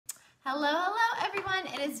Hello, hello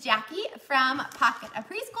everyone. It is Jackie from Pocket of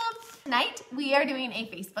Preschool. Tonight we are doing a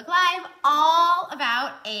Facebook Live all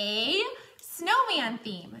about a snowman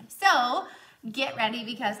theme. So get ready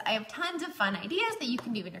because I have tons of fun ideas that you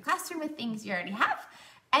can do in your classroom with things you already have.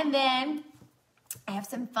 And then I have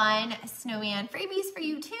some fun snowman freebies for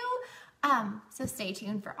you too. So stay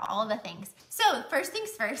tuned for all the things. So first things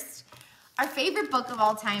first, our favorite book of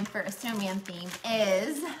all time for a snowman theme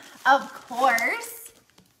is, of course,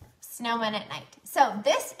 Snowmen at Night. So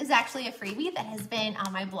this is actually a freebie that has been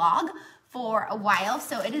on my blog for a while.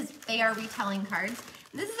 So they are retelling cards.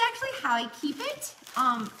 This is actually how I keep it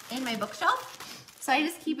in my bookshelf. So I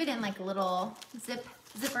just keep it in like a little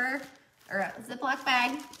zipper or a Ziploc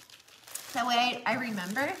bag. That way I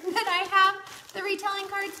remember that I have the retelling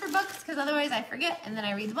cards for books, because otherwise I forget and then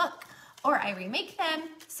I read the book or I remake them.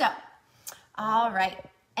 So, all right.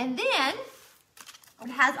 And then it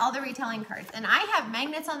has all the retelling cards, and I have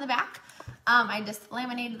magnets on the back. I just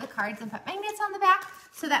laminated the cards and put magnets on the back,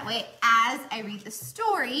 so that way as I read the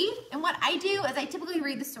story, and what I do is I typically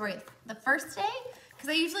read the story the first day,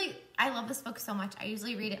 because I love this book so much, I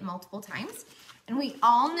usually read it multiple times, and we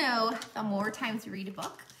all know the more times you read a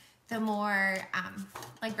book, the more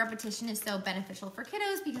like repetition is so beneficial for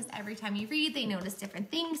kiddos, because every time you read, they notice different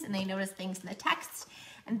things, and they notice things in the text,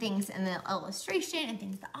 and things in the illustration, and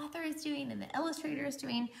things the author is doing and the illustrator is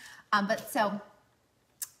doing. So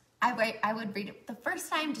I would read it the first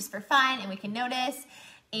time just for fun, and we can notice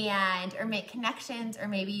or make connections, or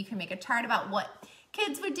maybe you can make a chart about what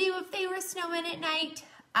kids would do if they were snowmen at night.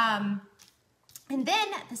 And then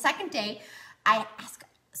the second day, I ask,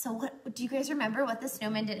 so what do you guys remember what the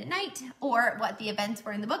snowmen did at night, or what the events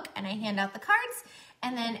were in the book? And I hand out the cards.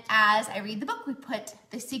 And then as I read the book, we put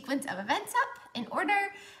the sequence of events up in order,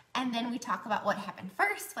 and then we talk about what happened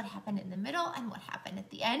first, what happened in the middle, and what happened at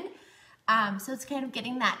the end. So it's kind of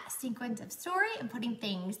getting that sequence of story and putting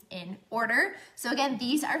things in order. So again,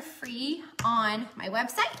 these are free on my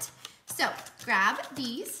website. So grab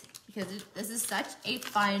these, because this is such a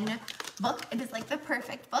fun book. It is like the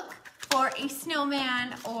perfect book for a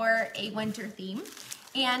snowman or a winter theme.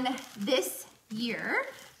 And this year,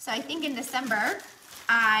 so I think in December,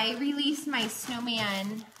 I released my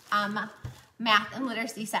snowman math and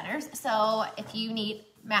literacy centers. So if you need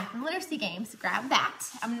math and literacy games, grab that.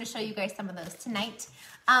 I'm going to show you guys some of those tonight.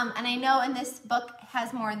 And I know in this book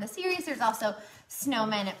has more in the series. There's also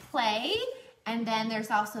snowmen at play, and then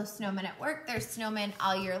there's also snowmen at work. There's snowmen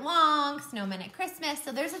all year long, snowmen at Christmas.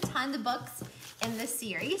 So there's a ton of books in this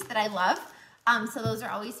series that I love. So those are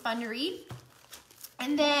always fun to read.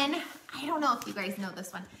 And then I don't know if you guys know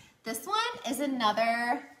this one. This one is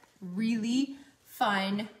another really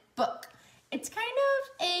fun book. It's kind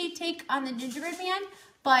of a take on the Gingerbread Man,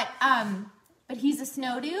 but he's a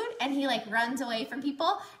snow dude, and he like runs away from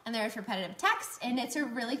people, and there's repetitive text, and it's a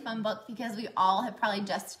really fun book because we all have probably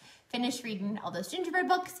just finished reading all those gingerbread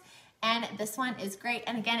books, and this one is great.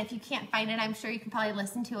 And again, if you can't find it, I'm sure you can probably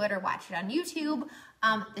listen to it or watch it on YouTube.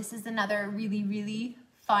 This is another really, really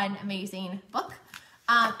fun, amazing book.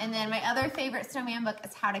 And then my other favorite snowman book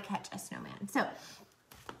is How to Catch a Snowman. So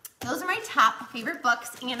those are my top favorite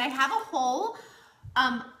books, and I have a whole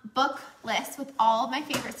book list with all of my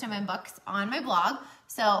favorite snowman books on my blog.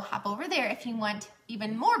 So hop over there if you want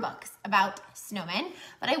even more books about snowmen.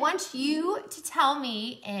 But I want you to tell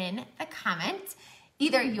me in the comments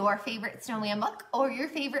either your favorite snowman book or your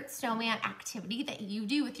favorite snowman activity that you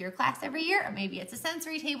do with your class every year, or maybe it's a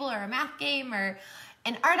sensory table or a math game or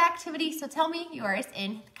an art activity. So tell me yours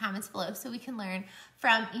in the comments below so we can learn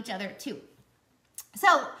from each other too.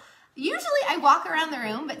 So usually I walk around the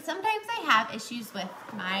room, but sometimes I have issues with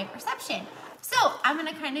my reception. So I'm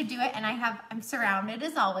gonna kind of do it, and I'm surrounded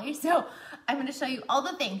as always. So I'm gonna show you all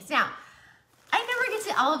the things. Now, I never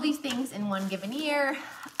get to all of these things in one given year,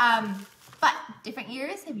 but different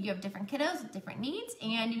years, you have different kiddos with different needs,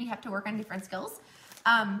 and you have to work on different skills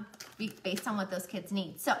based on what those kids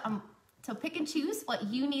need. So pick and choose what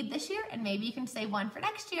you need this year, and maybe you can save one for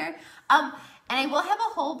next year. And I will have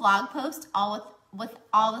a whole blog post all with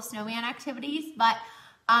all the snowman activities, but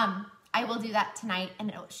I will do that tonight, and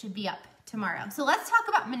it should be up tomorrow. So let's talk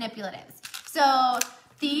about manipulatives. So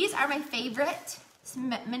these are my favorite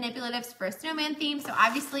manipulatives for a snowman theme. So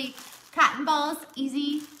obviously cotton balls,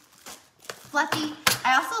 easy, fluffy.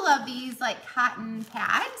 I also love these like cotton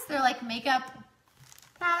pads. They're like makeup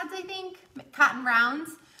pads, I think, cotton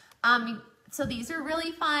rounds. So these are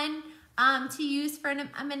really fun to use for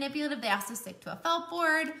a manipulative. They also stick to a felt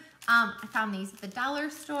board. I found these at the dollar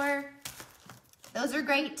store. Those are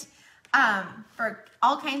great for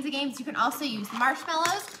all kinds of games. You can also use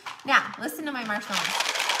marshmallows. Now, listen to my marshmallows.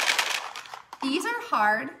 These are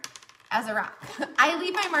hard as a rock. I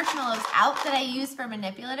leave my marshmallows out that I use for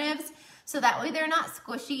manipulatives, so that way they're not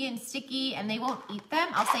squishy and sticky and they won't eat them.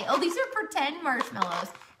 I'll say, oh, these are pretend marshmallows,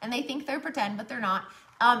 and they think they're pretend, but they're not.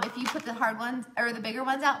 If you put the hard ones or the bigger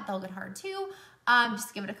ones out, they'll get hard too.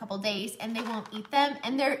 Just give it a couple days and they won't eat them,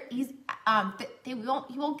 and they're easy, you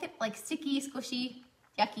won't get like sticky, squishy,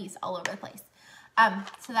 yuckies all over the place.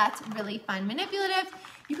 So that's really fun manipulative.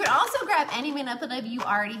 You could also grab any manipulative you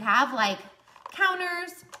already have, like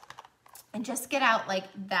counters, and just get out like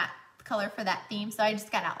that color for that theme. So I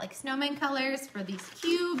just got out like snowman colors for these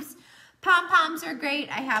cubes. Pom-poms are great.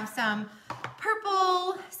 I have some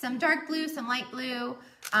purple, some dark blue, some light blue,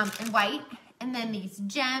 and white. And then these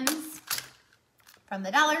gems from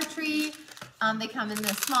the Dollar Tree. They come in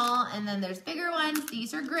the small, and then there's bigger ones.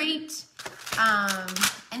 These are great.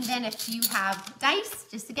 And then if you have dice,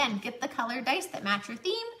 just again, get the colored dice that match your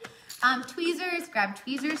theme. Tweezers, grab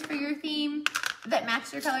tweezers for your theme that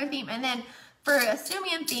match your color theme. And then for a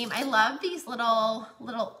snowman theme, I love these little,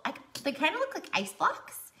 they kind of look like ice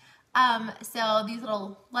blocks. So these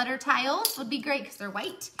little letter tiles would be great because they're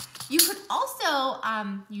white. You could also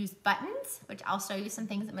use buttons, which I'll show you some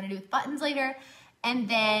things I'm going to do with buttons later. And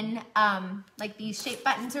then like these shape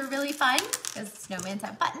buttons are really fun because snowmans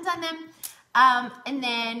have buttons on them. And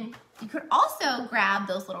then you could also grab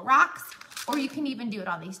those little rocks, or you can even do it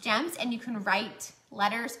on these gems, and you can write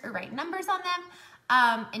letters or write numbers on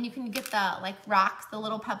them. And you can get the like rocks, the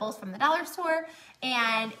little pebbles from the dollar store,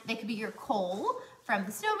 and they could be your coal from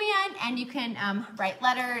the snowman, and you can write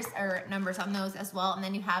letters or numbers on those as well. And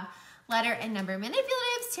then you have letter and number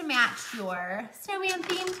manipulatives to match your snowman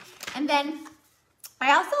theme. And then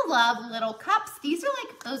I also love little cups. These are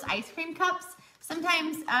like those ice cream cups.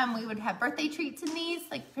 Sometimes we would have birthday treats in these,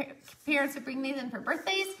 like parents would bring these in for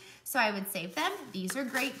birthdays, so I would save them. These are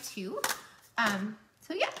great too.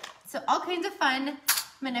 So yeah, so all kinds of fun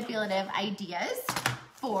manipulative ideas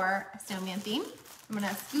for a snowman theme. I'm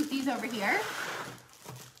gonna scoot these over here.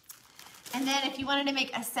 And then if you wanted to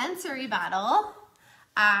make a sensory bottle,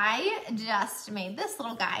 I just made this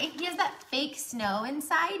little guy. He has that fake snow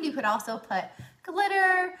inside. You could also put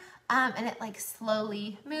glitter, and it like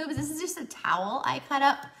slowly moves. This is just a towel I cut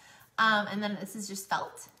up, and then this is just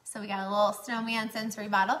felt. So we got a little snowman sensory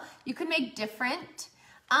bottle. You could make different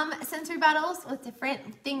sensory bottles with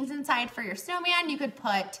different things inside for your snowman. You could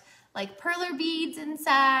put like perler beads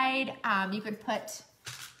inside. You could put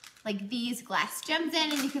like these glass gems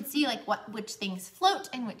in, and you could see like which things float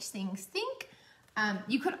and which things sink.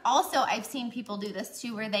 You could also, I've seen people do this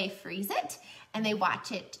too, where they freeze it and they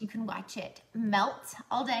watch it. You can watch it melt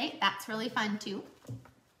all day. That's really fun too.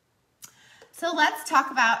 So let's talk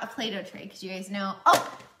about a Play-Doh tray, because you guys know,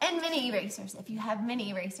 oh, and mini erasers. If you have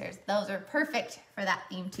mini erasers, those are perfect for that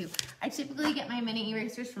theme too. I typically get my mini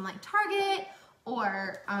erasers from like Target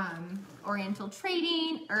or Oriental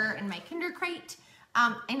Trading or in my Kinder Crate.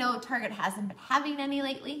 I know Target hasn't been having any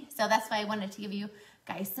lately, so that's why I wanted to give you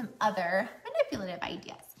guys some other manipulative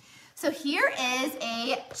ideas. So here is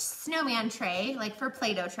a snowman tray, like for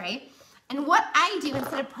Play-Doh tray. And what I do,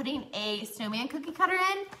 instead of putting a snowman cookie cutter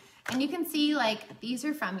in, and you can see like these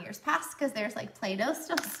are from years past because there's like Play-Doh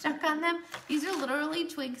still stuck on them. These are literally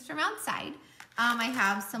twigs from outside. I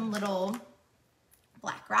have some little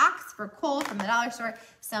black rocks for coal from the dollar store,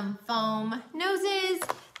 some foam noses.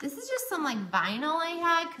 This is just some like vinyl I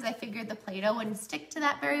had because I figured the Play-Doh wouldn't stick to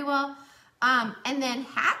that very well. And then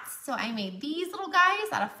hats. So I made these little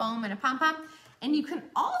guys out of foam and a pom-pom. And you can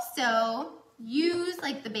also use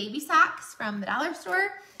like the baby socks from the dollar store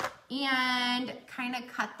and kind of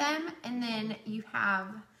cut them. And then you have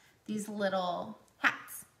these little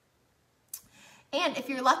hats. And if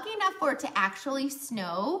you're lucky enough for it to actually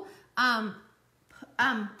snow,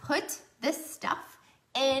 put this stuff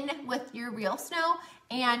in with your real snow,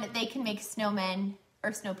 and they can make snowmen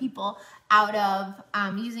or snow people out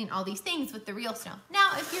of using all these things with the real snow.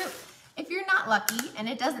 Now, if you're not lucky and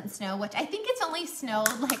it doesn't snow, which I think it's only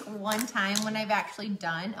snowed like one time when I've actually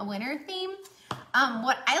done a winter theme,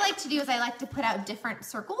 what I like to do is I like to put out different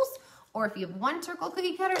circles, or if you have one circle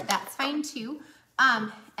cookie cutter, that's fine too.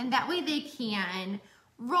 And that way they can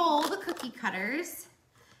roll the cookie cutters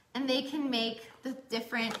and they can make the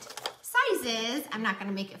different sizes. I'm not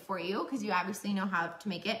gonna make it for you because you obviously know how to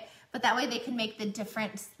make it, but that way they can make the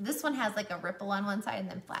different, this one has like a ripple on one side and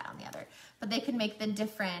then flat on the other, but they can make the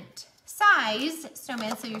different size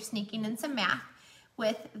snowman, so you're sneaking in some math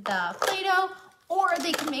with the Play-Doh, or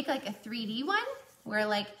they can make like a 3D one where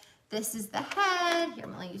like this is the head. Here,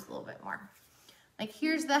 I'm gonna use a little bit more. Like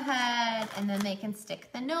here's the head, and then they can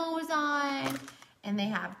stick the nose on, and they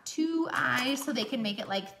have 2 eyes, so they can make it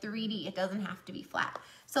like 3D. It doesn't have to be flat.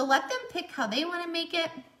 So let them pick how they wanna make it.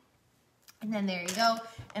 And then there you go.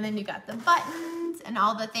 And then you got the buttons and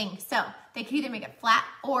all the things. So they can either make it flat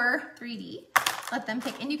or 3D. Let them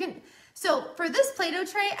pick. And you can, so for this Play-Doh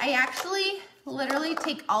tray, I actually literally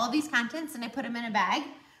take all of these contents and I put them in a bag.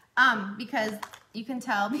 Because you can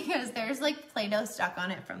tell because there's like Play-Doh stuck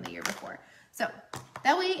on it from the year before. So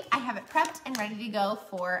that way I have it prepped and ready to go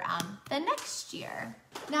for the next year.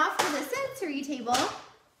 Now for the sensory table,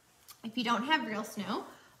 if you don't have real snow,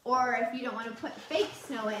 or if you don't want to put fake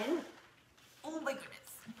snow in, oh my goodness.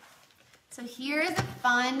 So here's a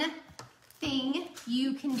fun thing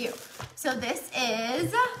you can do. So this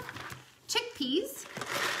is chickpeas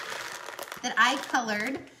that I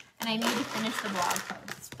colored, and I need to finish the blog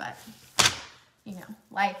post, but you know,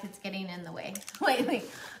 life is getting in the way lately.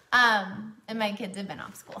 And my kids have been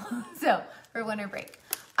off school, so for winter break.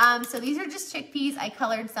 So these are just chickpeas. I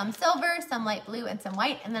colored some silver, some light blue, and some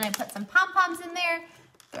white, and then I put some pom-poms in there,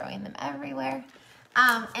 throwing them everywhere.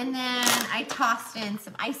 And then I tossed in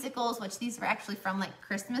some icicles, which these were actually from like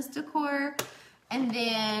Christmas decor. And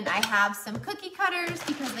then I have some cookie cutters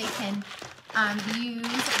because they can use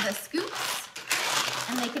the scoops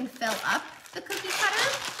and they can fill up the cookie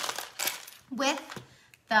cutter with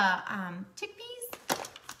the chickpeas.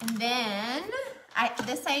 And then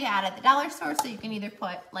this I got at the dollar store, so you can either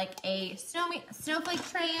put like a snowflake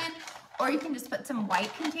tray in, or you can just put some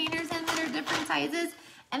white containers in that are different sizes.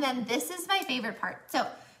 And then this is my favorite part. So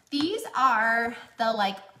these are the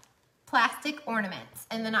like plastic ornaments,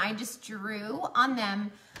 and then I just drew on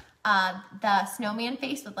them the snowman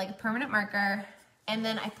face with like a permanent marker, and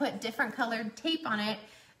then I put different colored tape on it.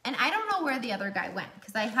 And I don't know where the other guy went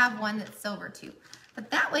because I have one that's silver too. But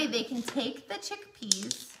that way they can take the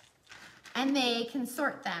chickpeas and they can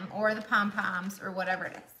sort them, or the pom-poms, or whatever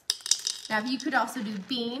it is. Now you could also do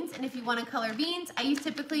beans, and if you want to color beans, I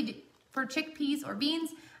typically do, for chickpeas or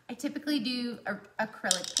beans, I typically do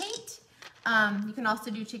acrylic paint. You can also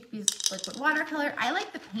do chickpeas liquid watercolor. I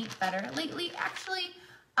like the paint better lately, actually.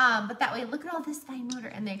 But that way, look at all this fine motor,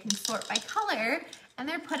 and they can sort by color, and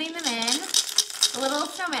they're putting them in a little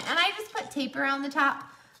snowman. And I just put tape around the top.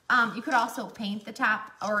 You could also paint the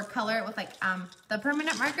top or color it with like the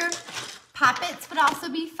permanent marker. Poppets would also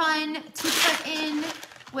be fun to put in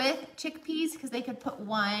with chickpeas because they could put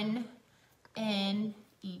one in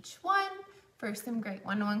each one for some great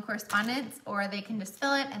one-to-one correspondence, or they can just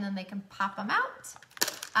fill it and then they can pop them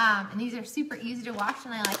out. And these are super easy to wash,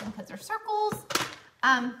 and I like them because they're circles.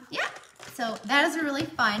 Yeah, so that is a really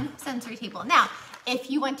fun sensory table. Now, if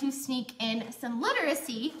you want to sneak in some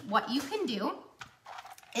literacy, what you can do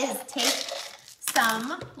is take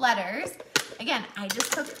some letters. Again, I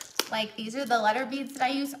just took, like, these are the letter beads that I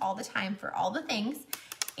use all the time for all the things,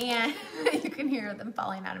 and you can hear them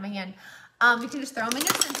falling out of my hand. You can just throw them in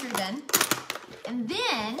your sensory bin, and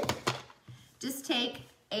then just take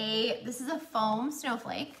this is a foam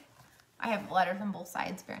snowflake. I have letters on both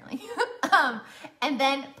sides apparently. And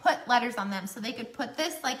then put letters on them. So they could put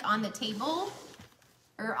this like on the table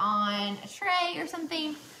or on a tray or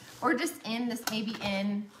something, or just in this, maybe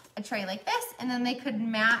in a tray like this, and then they could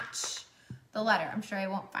match the letter. I'm sure I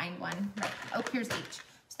won't find one right. Oh, here's H.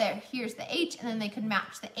 So here's the H, and then they could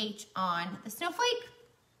match the H on the snowflake.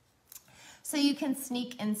 So you can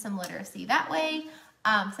sneak in some literacy that way.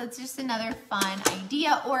 So it's just another fun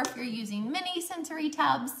idea. Or if you're using mini sensory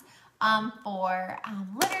tubs for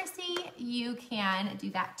literacy, you can do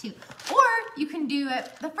that too. Or you can do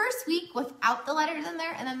it the first week without the letters in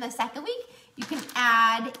there, and then the second week you can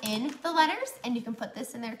add in the letters, and you can put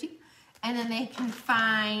this in there too, and then they can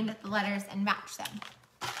find the letters and match them.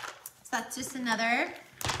 So that's just another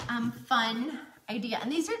fun idea.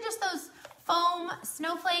 And these are just those foam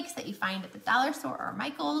snowflakes that you find at the dollar store or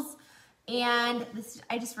Michael's. And this,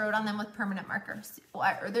 I just wrote on them with permanent markers,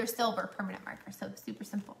 or they're silver permanent markers, so super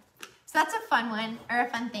simple. So that's a fun one, or a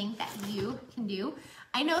fun thing that you can do.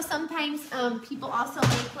 I know sometimes people also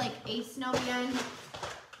make like a snowman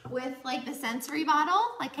with like the sensory bottle,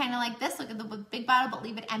 like kind of like this. Look at the big bottle, but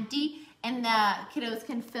leave it empty. And the kiddos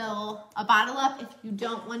can fill a bottle up if you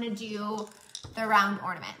don't want to do the round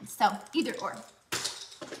ornaments. So either or.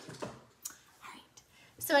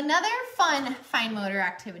 So another fun fine motor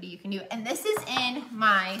activity you can do, and this is in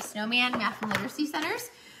my Snowman Math and Literacy Centers.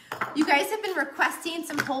 You guys have been requesting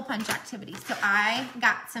some hole punch activities, so I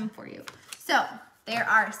got some for you. So there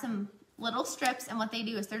are some little strips, and what they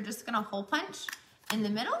do is they're just gonna hole punch in the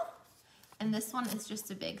middle, and this one is just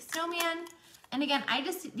a big snowman. And again,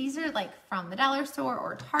 these are like from the dollar store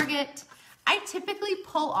or Target. I typically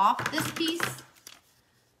pull off this piece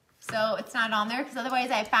so it's not on there, because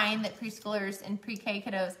otherwise I find that preschoolers and pre-K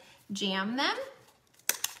kiddos jam them.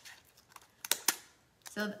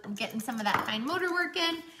 So I'm getting some of that fine motor work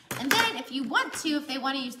in. And then if you want to, if they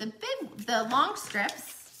want to use the long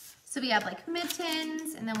strips, so we have like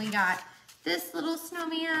mittens, and then we got this little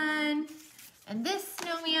snowman, and this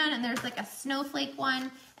snowman, and there's like a snowflake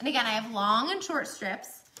one. And again, I have long and short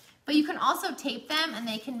strips, but you can also tape them and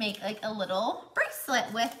they can make like a little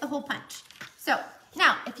bracelet with the hole punch. So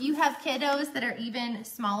now, if you have kiddos that are even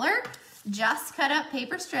smaller, just cut up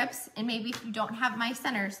paper strips, and maybe if you don't have my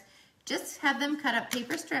centers, just have them cut up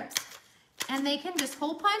paper strips, and they can just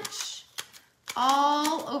hole punch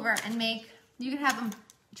all over and make, you can have them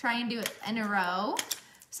try and do it in a row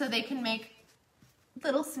so they can make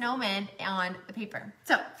little snowmen on the paper.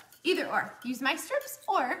 So either or, use my strips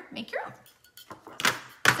or make your own.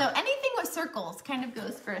 So anything with circles kind of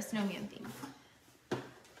goes for a snowman theme.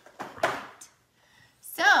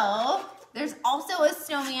 So there's also a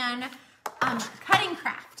snowman cutting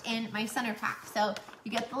craft in my center pack. So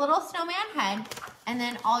you get the little snowman head, and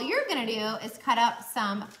then all you're gonna do is cut up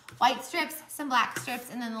some white strips, some black strips,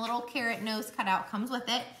 and then the little carrot nose cutout comes with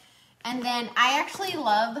it. And then I actually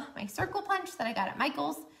love my circle punch that I got at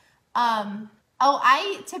Michael's.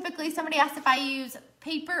 Somebody asked if I use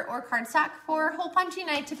paper or cardstock for hole punching.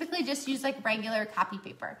 I typically just use like regular copy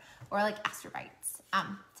paper or like Astrobites.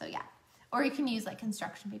 So yeah, or you can use like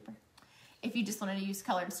construction paper if you just wanted to use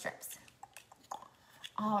colored strips.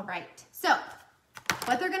 All right, so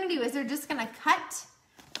what they're gonna do is they're just gonna cut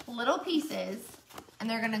little pieces and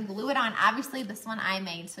they're gonna glue it on. Obviously this one I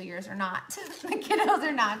made, so yours are not. The kiddos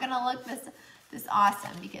are not gonna look this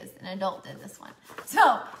awesome because an adult did this one.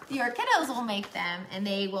 So your kiddos will make them and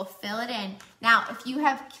they will fill it in. Now, if you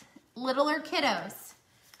have littler kiddos,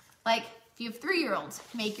 like if you have 3-year-olds,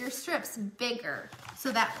 make your strips bigger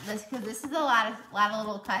so that because this is a lot of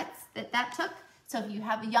little cuts that took. So if you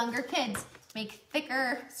have younger kids, make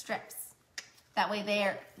thicker strips. That way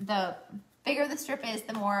the bigger the strip is,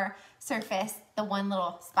 the more surface the one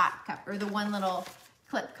little spot cup or the one little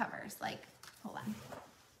clip covers. Like, hold on.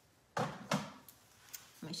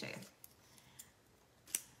 Let me show you.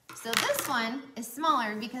 So this one is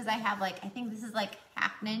smaller because I have like, I think this is like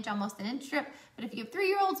 ½ an inch, almost an inch strip. But if you have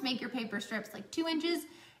 3-year-olds, make your paper strips like 2 inches,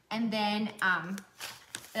 and then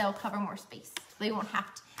it'll cover more space. They won't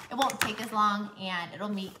have to, it won't take as long, and it'll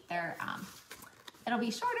meet their, it'll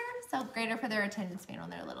be shorter, so greater for their attention span when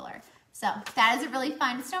they're littler. So that is a really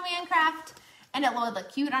fun snowman craft, and it will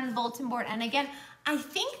look cute on a bulletin board. And again, I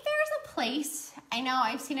think there's a place, I know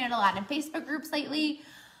I've seen it a lot in Facebook groups lately,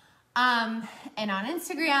 and on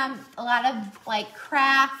Instagram, a lot of like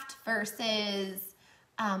craft versus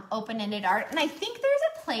open-ended art. And I think there's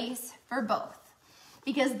a place for both,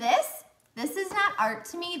 because this is not art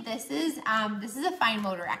to me. This is a fine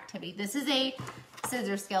motor activity. This is a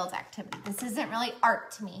scissor skills activity. This isn't really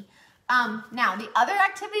art to me. Now the other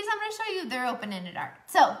activities I'm going to show you, they're open-ended art.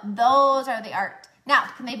 So those are the art. Now,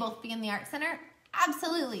 can they both be in the art center?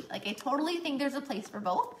 Absolutely. Like, I totally think there's a place for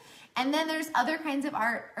both. And then there's other kinds of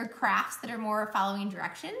art or crafts that are more following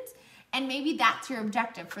directions. And maybe that's your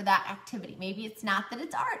objective for that activity. Maybe it's not that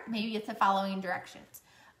it's art. Maybe it's a following directions.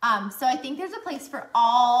 So I think there's a place for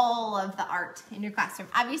all of the art in your classroom.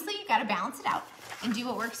 Obviously, you got to balance it out and do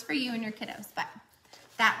what works for you and your kiddos. But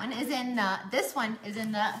that one is in the, this one is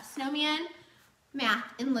in the Snowman Math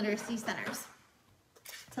and Literacy Centers.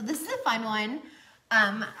 So this is a fun one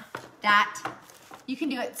that you can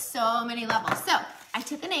do at so many levels. So I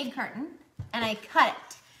took an egg carton and I cut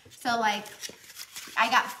it. So like I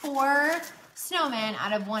got 4 snowmen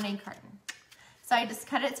out of 1 egg carton. So I just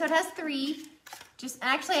cut it so it has 3.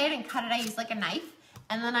 Actually I didn't cut it, I used like a knife.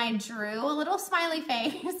 And then I drew a little smiley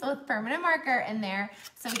face with permanent marker in there.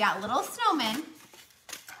 So we got little snowmen.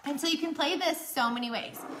 And so you can play this so many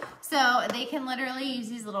ways. So they can literally use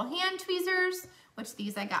these little hand tweezers, which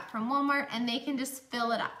these I got from Walmart, and they can just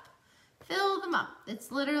fill it up. Fill them up.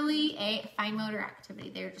 It's literally a fine motor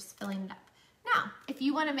activity. They're just filling it up. Now, if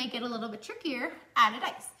you want to make it a little bit trickier, add a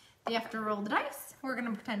dice. They have to roll the dice. We're going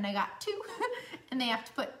to pretend I got 2, and they have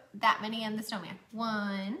to put that many in the snowman.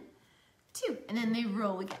 1, 2, and then they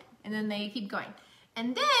roll again, and then they keep going.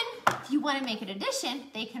 And then, if you want to make it addition,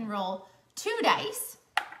 they can roll 2 dice,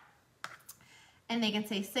 and they can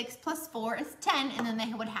say 6 plus 4 is 10, and then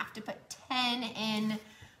they would have to put 10 in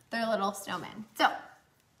their little snowman. So,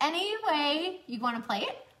 any way you want to play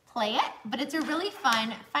it, but it's a really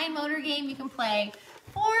fun, fine motor game you can play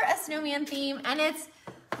for a snowman theme, and it's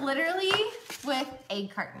literally with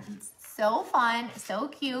egg cartons. So fun, so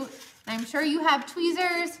cute, and I'm sure you have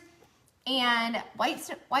tweezers and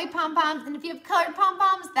white pom-poms, and if you have colored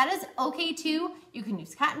pom-poms, that is okay too. You can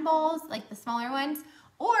use cotton balls, like the smaller ones,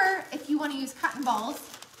 or if you want to use cotton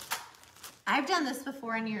balls, I've done this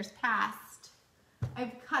before in years past.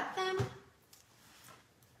 I've cut them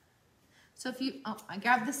So if you, oh, I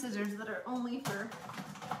grabbed the scissors that are only for,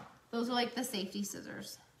 those are like the safety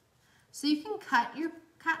scissors. So you can cut your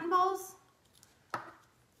cotton balls.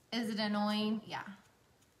 Is it annoying? Yeah.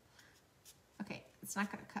 Okay, it's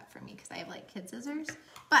not gonna cut for me because I have like kid scissors.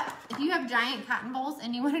 But if you have giant cotton balls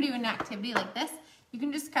and you wanna do an activity like this, you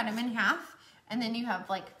can just cut them in half, and then you have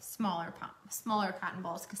like smaller cotton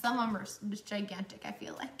balls, because some of them are just gigantic, I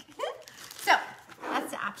feel like. So that's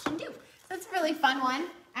the option 2. So that's a really fun one,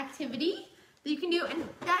 activity that you can do, and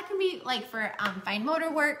that can be like for fine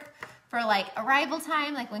motor work, for like arrival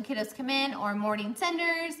time, like when kiddos come in, or morning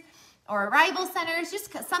centers, or arrival centers,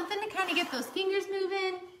 just something to kind of get those fingers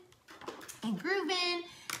moving and grooving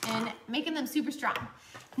and making them super strong.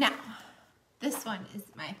 Now, this one is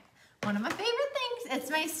one of my favorite things.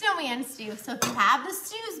 It's my snowman stew. So if you have the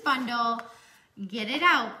stews bundle, get it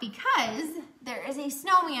out, because there is a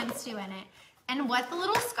snowman stew in it. And what the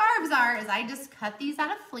little scarves are is I just cut these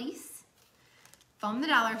out of fleece from the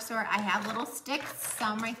dollar store. I have little sticks.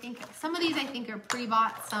 Some of these I think are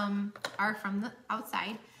pre-bought. Some are from the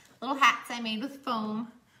outside. Little hats I made with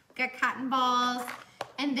foam. Got cotton balls.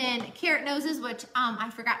 And then carrot noses, which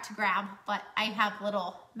I forgot to grab, but I have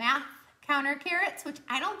little math counter carrots, which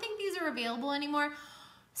I don't think these are available anymore.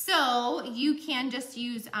 So you can just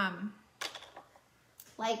use,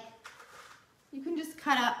 you can just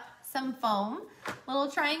cut up some foam, little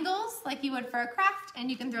triangles like you would for a craft,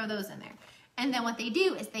 and you can throw those in there. And then what they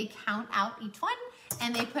do is they count out each one,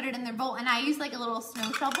 and they put it in their bowl. And I use like a little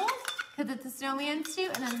snow shovel, because it's a snowman stew,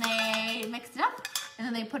 and then they mix it up, and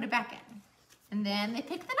then they put it back in. And then they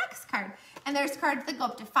pick the next card. And there's cards that go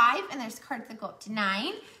up to 5, and there's cards that go up to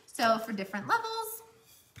 9. So for different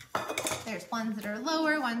levels, there's ones that are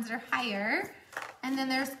lower, ones that are higher. And then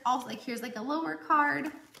there's also, like, here's like a lower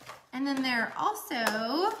card. And then there are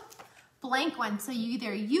also blank ones. So you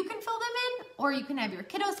can fill them in, or you can have your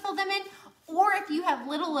kiddos fill them in. Or if you have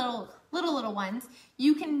little ones,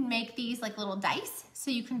 you can make these like little dice,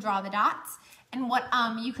 so you can draw the dots. And what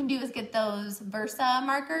you can do is get those Versa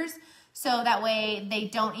markers, so that way they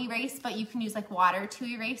don't erase, but you can use like water to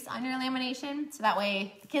erase on your lamination. So that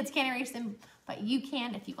way the kids can't erase them, but you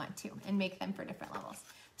can if you want to, and make them for different levels.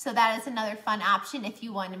 So that is another fun option if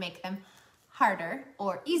you want to make them harder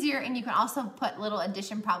or easier. And you can also put little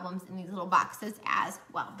addition problems in these little boxes as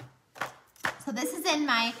well. So this is in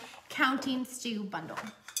my counting stew bundle.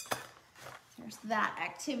 There's that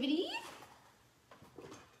activity.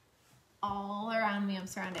 All around me, I'm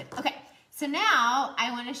surrounded. Okay, so now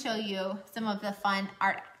I want to show you some of the fun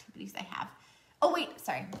art activities I have. Oh wait,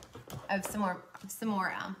 sorry, I have some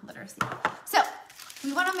more literacy. So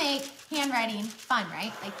we want to make handwriting fun,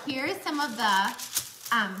 right? Like here's some of the,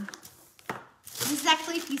 this is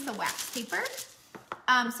actually a piece of wax paper.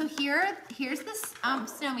 So here's this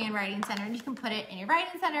snowman writing center, and you can put it in your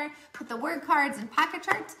writing center, put the word cards and pocket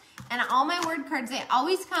charts, and all my word cards, they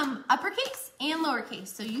always come uppercase and lowercase.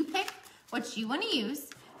 So you pick what you want to use,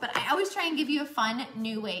 but I always try and give you a fun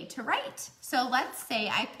new way to write. So let's say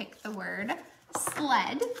I pick the word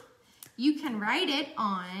sled. You can write it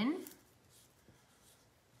on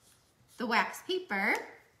the wax paper,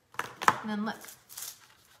 and then look.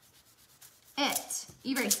 It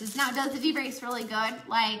erases. Now, does it erase really good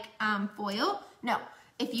like foil? No.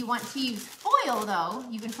 If you want to use foil though,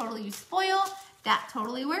 you can totally use foil. That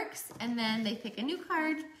totally works. And then they pick a new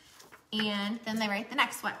card, and then they write the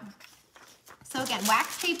next one. So again,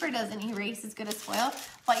 wax paper doesn't erase as good as foil,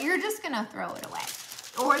 but you're just gonna throw it away.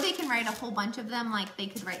 Or they can write a whole bunch of them, like they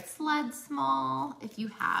could write sled small if you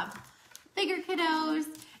have bigger kiddos,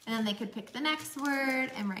 and then they could pick the next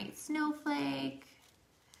word and write snowflake.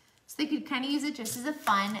 So they could kind of use it just as a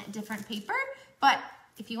fun, different paper, but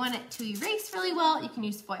if you want it to erase really well, you can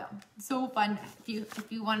use foil. So fun. If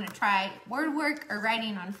you want to try word work or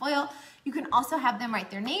writing on foil, you can also have them write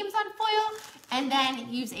their names on foil, and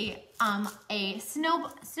then use a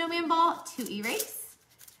snowman ball to erase.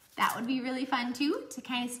 That would be really fun too, to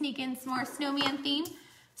kind of sneak in some more snowman theme.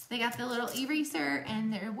 So they got the little eraser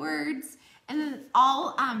and their words, and then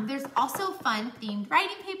there's also fun themed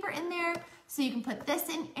writing paper in there. So you can put this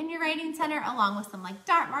in your writing center along with some like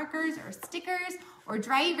dot markers or stickers or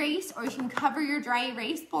dry erase, or you can cover your dry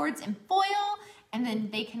erase boards in foil, and then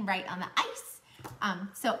they can write on the ice.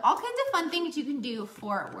 So all kinds of fun things you can do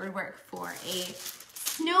for word work for a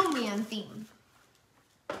snowman theme.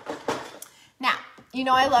 Now, you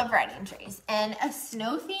know I love writing trays, and a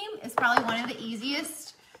snow theme is probably one of the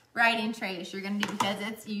easiest writing trays you're gonna do,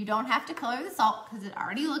 because you don't have to color the salt because it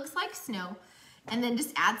already looks like snow. And then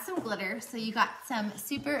just add some glitter, so you got some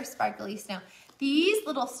super sparkly snow. These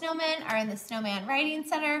little snowmen are in the Snowman Writing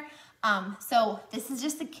Center. So this is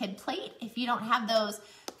just a kid plate. If you don't have those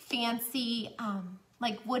fancy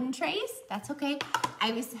like wooden trays, that's okay. I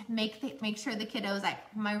always make sure the kiddos,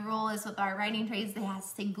 my rule is with our writing trays, they have to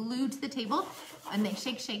stay glued to the table, and they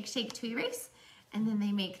shake, shake, shake to erase, and then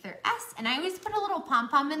they make their S. And I always put a little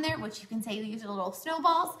pom-pom in there, which you can say these are little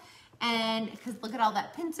snowballs, and because look at all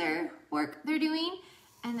that pincer work they're doing,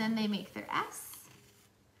 and then they make their S,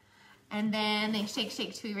 and then they shake,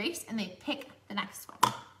 shake to erase, and they pick the next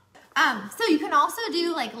one. So you can also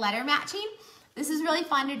do like letter matching. This is really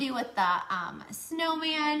fun to do with the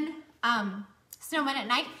snowmen at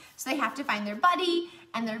night. So they have to find their buddy,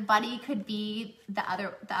 and their buddy could be the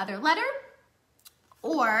other letter,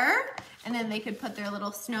 and then they could put their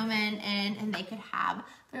little snowmen in, and they could have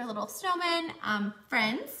their little snowmen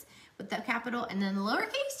friends with the capital and then the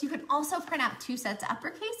lowercase. You can also print out 2 sets of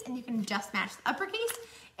uppercase, and you can just match the uppercase.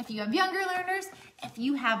 If you have younger learners, if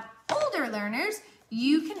you have older learners,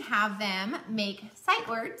 you can have them make sight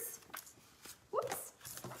words. Whoops.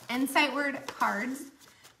 And sight word cards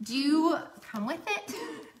do come with it.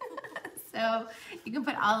 So you can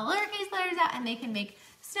put all the lowercase letters out, and they can make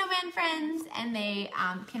snowman friends, and they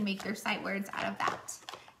can make their sight words out of that.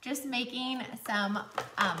 Just making some,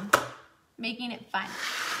 making it fun.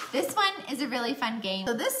 This one is a really fun game.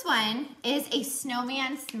 So this one is a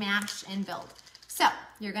snowman smash and build. So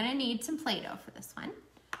you're gonna need some Play-Doh for this one,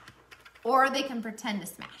 or they can pretend to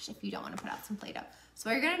smash if you don't wanna put out some Play-Doh. So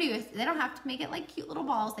what you're gonna do is, they don't have to make it like cute little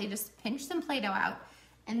balls, they just pinch some Play-Doh out,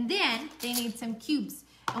 and then they need some cubes.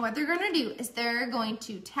 And what they're gonna do is they're going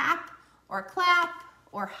to tap or clap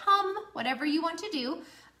or hum, whatever you want to do,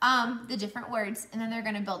 the different words, and then they're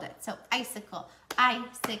gonna build it. So icicle,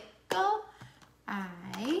 icicle,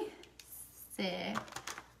 icicle,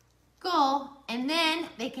 and then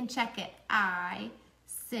they can check it, icicle,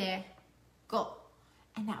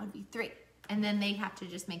 and that would be 3. And then they have to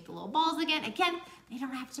just make the little balls again. Again, they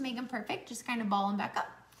don't have to make them perfect, just kind of ball them back up.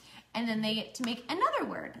 And then they get to make another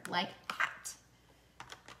word, like hat,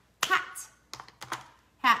 hat,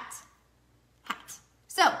 hat, hat.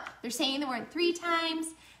 So they're saying the word 3 times.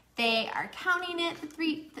 They are counting it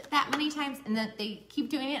that many times, and then they keep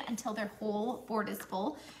doing it until their whole board is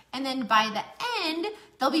full. And then by the end,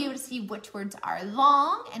 they'll be able to see which words are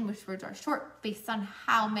long and which words are short based on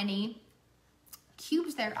how many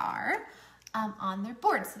cubes there are on their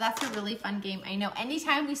board. So that's a really fun game. I know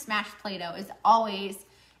anytime we smash Play-Doh, it always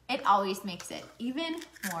makes it even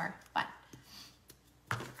more fun.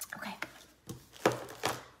 Okay,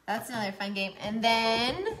 that's another fun game. And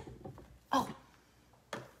then,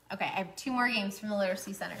 okay, I have 2 more games from the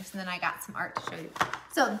Literacy Centers, and then I got some art to show you.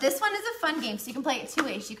 So this one is a fun game, so you can play it 2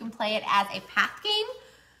 ways. You can play it as a path game,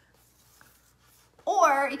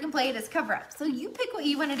 or you can play it as cover up. So you pick what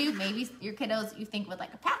you want to do. Maybe your kiddos, you think would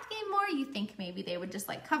like a path game more. You think maybe they would just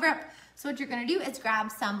like cover up. So what you're going to do is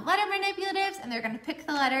grab some letter manipulatives, and they're going to pick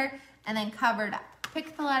the letter and then cover it up.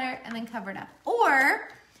 Pick the letter and then cover it up. Or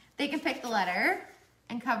they can pick the letter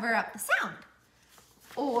and cover up the sound.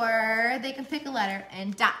 Or they can pick a letter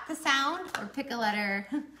and dot the sound, or pick a letter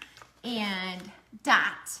and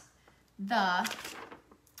dot the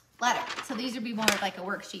letter. So these would be more like a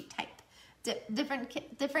worksheet type. Different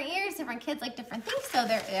years, different kids like different things. So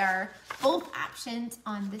there are both options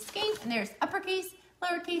on this game, and there's uppercase,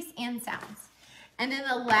 lowercase, and sounds. And then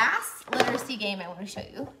the last literacy game I want to show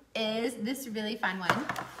you is this really fun one.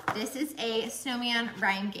 This is a snowman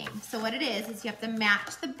rhyme game. So what it is you have to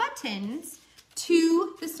match the buttons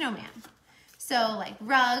to the snowman. So like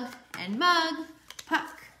rug and mug,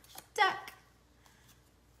 puck, duck,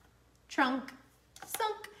 trunk,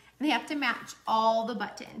 sunk. And they have to match all the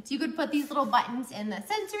buttons. You could put these little buttons in the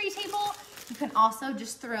sensory table. You can also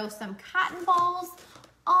just throw some cotton balls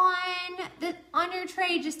on your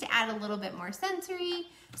tray just to add a little bit more sensory.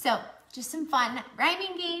 So just some fun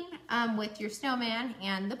rhyming game with your snowman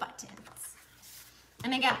and the buttons.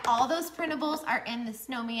 And again, all those printables are in the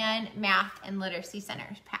Snowman Math and Literacy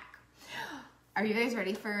Centers pack. Are you guys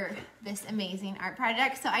ready for this amazing art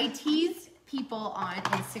project? So I teased people on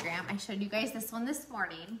Instagram. I showed you guys this one this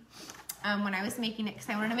morning when I was making it, because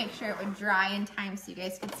I wanted to make sure it would dry in time so you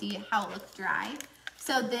guys could see how it looked dry.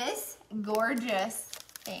 So this gorgeous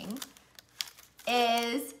thing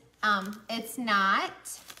is, it's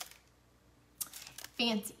not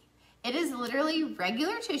fancy. It is literally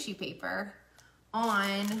regular tissue paper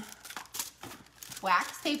on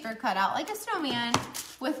wax paper cut out like a snowman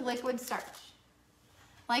with liquid starch.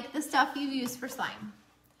 Like the stuff you use for slime.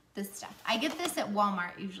 This stuff. I get this at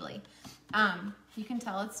Walmart usually. You can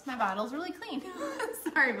tell my bottle's really clean.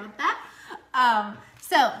 Sorry about that.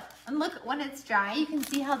 So, and look, when it's dry, you can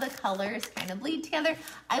see how the colors kind of bleed together.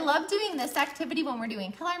 I love doing this activity when we're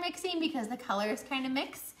doing color mixing because the colors kind of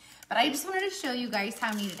mix but I just wanted to show you guys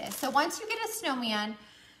how neat it is. So once you get a snowman,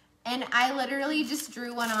 and I literally just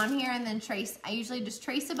drew one on here and then I usually just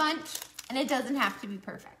trace a bunch, and it doesn't have to be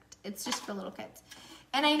perfect. It's just for little kids.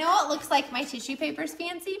 And I know it looks like my tissue paper's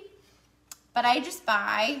fancy, but I just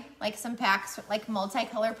buy like some packs, like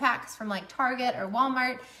multicolor packs from like Target or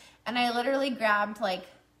Walmart, and I literally grabbed like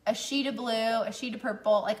a sheet of blue, a sheet of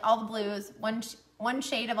purple, like all the blues, one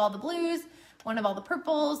shade of all the blues, one of all the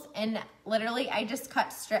purples, and literally I just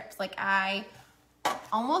cut strips. Like I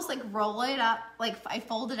almost like roll it up, like I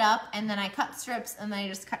fold it up and then I cut strips and then I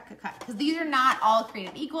just cut. Because these are not all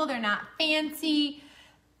created equal. They're not fancy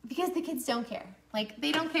because the kids don't care. Like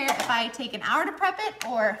they don't care if I take an hour to prep it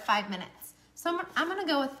or 5 minutes. So I'm gonna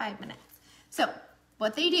go with 5 minutes. So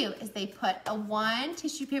what they do is they put a one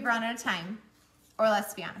tissue paper on at a time, or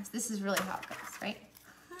let's be honest, this is really how it goes, right?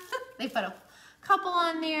 They put a couple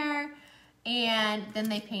on there and then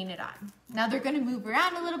they paint it on. Now they're gonna move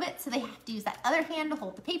around a little bit, so they have to use that other hand to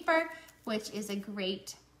hold the paper, which is a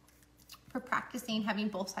great for practicing having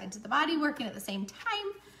both sides of the body working at the same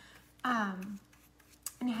time,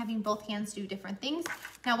 and having both hands do different things.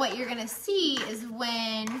 Now what you're gonna see is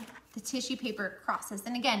when the tissue paper crosses,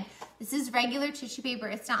 and again, this is regular tissue paper.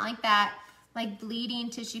 It's not like that, like bleeding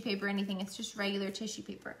tissue paper or anything. It's just regular tissue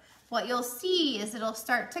paper. What you'll see is it'll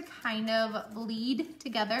start to kind of bleed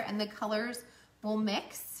together and the colors will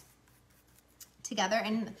mix together,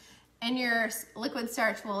 and your liquid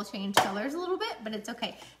starch will change colors a little bit, but it's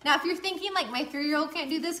okay. Now, if you're thinking like my 3-year-old can't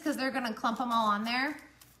do this because they're gonna clump them all on there,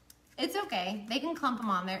 it's okay. They can clump them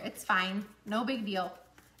on there. It's fine. No big deal.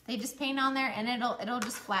 They just paint on there and it'll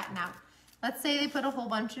just flatten out. Let's say they put a whole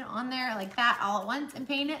bunch on there like that all at once and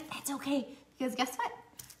paint it. It's okay, because guess what?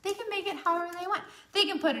 They can make it however they want. They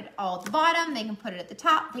can put it all at the bottom. They can put it at the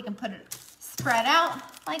top. They can put it spread out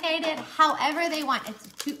like I did, however they want.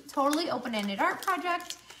 It's a totally open-ended art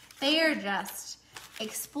project. They are just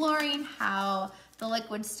exploring how the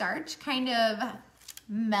liquid starch kind of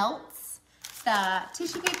melts the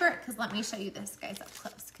tissue paper. Because let me show you this, guys, up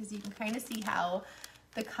close, because you can kind of see how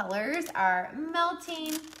the colors are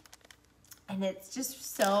melting, and it's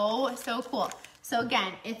just so cool. So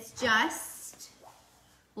again, it's just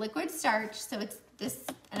liquid starch, so it's this,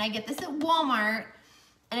 and I get this at Walmart,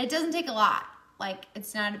 and it doesn't take a lot. Like,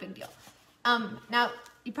 it's not a big deal. Now,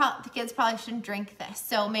 the kids probably shouldn't drink this,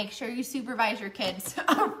 so make sure you supervise your kids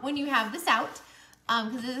when you have this out,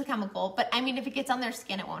 because this is a chemical. But I mean, if it gets on their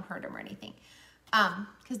skin, it won't hurt them or anything,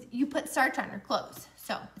 because you put starch on your clothes,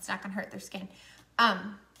 so it's not gonna hurt their skin.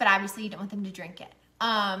 But obviously, you don't want them to drink it.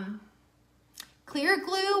 Clear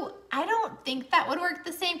glue, I don't think that would work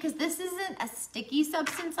the same because this isn't a sticky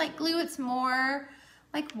substance like glue. It's more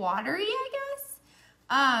like watery, I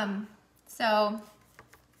guess. So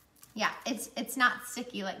yeah, it's not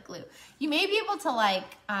sticky like glue. You may be able to like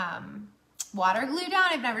water glue down.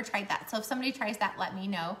 I've never tried that. So if somebody tries that, let me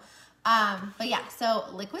know. But yeah, so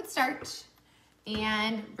liquid starch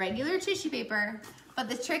and regular tissue paper. But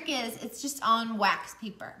the trick is it's just on wax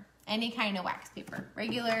paper, any kind of wax paper,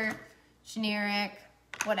 regular, generic,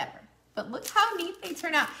 whatever. But look how neat they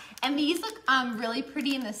turn out. And these look really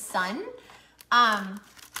pretty in the sun.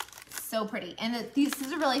 So pretty. And this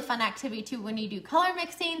is a really fun activity too when you do color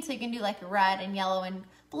mixing. So you can do like red and yellow and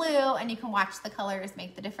blue, and you can watch the colors,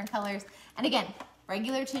 make the different colors. And again,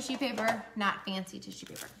 regular tissue paper, not fancy tissue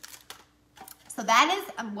paper. So that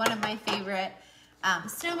is one of my favorite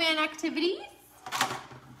snowman activities. All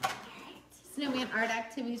right, snowman art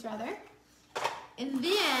activities rather. And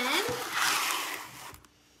then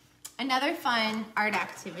another fun art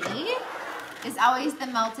activity is always the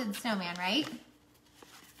melted snowman, right?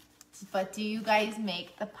 But do you guys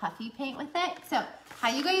make the puffy paint with it? So how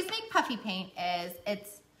you guys make puffy paint is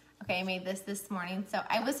okay, I made this morning. So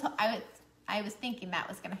I was thinking that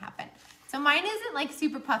was gonna happen. So mine isn't like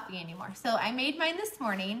super puffy anymore. So I made mine this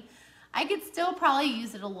morning. I could still probably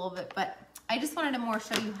use it a little bit, but I just wanted to more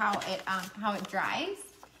show you how it dries.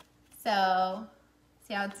 So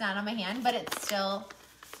see how it's not on my hand, but it's still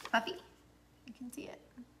puffy. You can see it.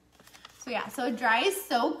 So yeah, so it dries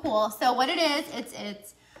so cool. So what it is,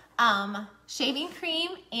 it's shaving cream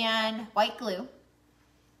and white glue.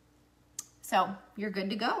 So you're good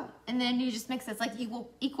to go. And then you just mix it. It's like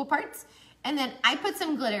equal parts. And then I put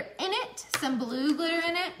some glitter in it, some blue glitter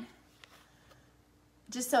in it,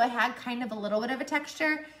 just so it had kind of a little bit of a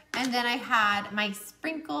texture. And then I had my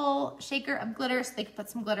sprinkle shaker of glitter so they could put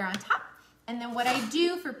some glitter on top. And then what I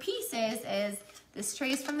do for pieces is, this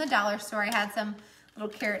tray is from the dollar store. I had some little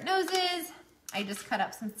carrot noses. I just cut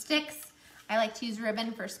up some sticks. I like to use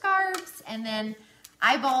ribbon for scarves. And then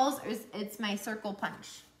eyeballs, it's my circle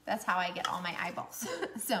punch. That's how I get all my eyeballs.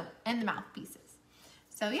 So, and the mouth pieces.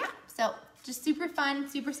 So yeah, So just super fun,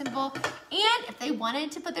 super simple. And if they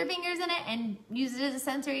wanted to put their fingers in it and use it as a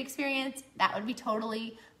sensory experience, that would be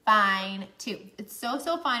totally fine too. It's so,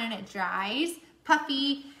 so fun, and it dries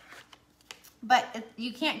puffy, but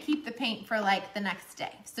you can't keep the paint for like the next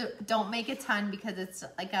day. So don't make a ton, because it's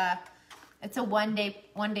like it's a one day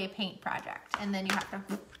paint project, and then you have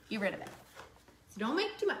to get rid of it. So don't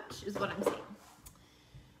make too much is what I'm saying.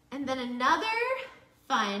 And then another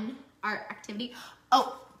fun art activity.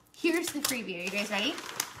 Oh, here's the freebie. Are you guys ready?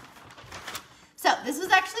 So this was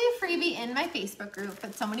actually a freebie in my Facebook group,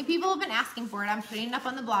 but so many people have been asking for it. I'm putting it up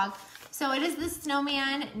on the blog. So it is the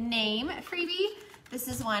snowman name freebie. This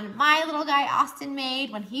is one my little guy Austin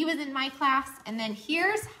made when he was in my class. And then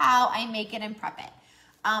here's how I make it and prep it.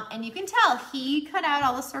 And you can tell he cut out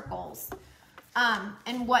all the circles.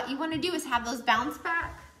 And what you want to do is have those bounce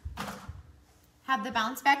back. Have the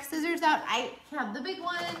bounce back scissors out. I have the big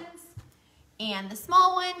ones and the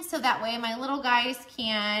small ones, so that way my little guys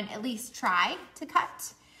can at least try to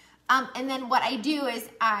cut. And then what I do is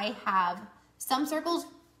I have some circles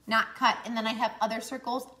not cut, and then I have other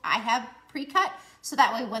circles I have pre-cut, so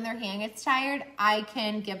that way when their hand gets tired, I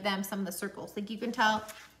can give them some of the circles. Like you can tell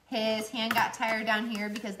his hand got tired down here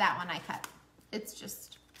because that one I cut. It's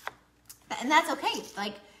just, and that's okay.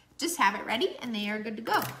 Like, just have it ready and they are good to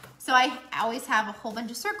go. So I always have a whole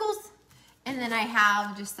bunch of circles, and then I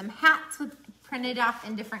have just some hats with printed off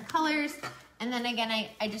in different colors. And then again,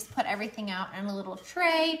 I just put everything out in a little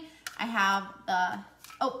tray. I have the,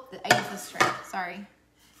 oh, I use this tray, sorry.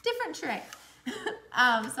 Different tray.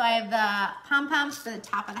 So I have the pom-poms for the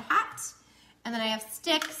top of the hat, and then I have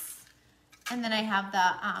sticks, and then I have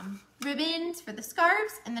the ribbons for the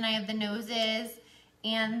scarves, and then I have the noses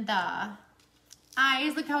and the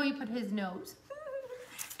eyes. Look how he put his nose.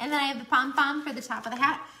 And then I have the pom-pom for the top of the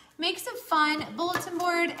hat. Makes a fun bulletin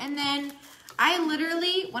board. And then I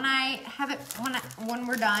literally, when I have it, when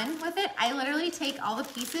we're done with it, I literally take all the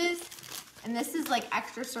pieces, and this is like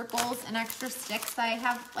extra circles and extra sticks that I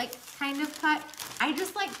have like kind of cut. I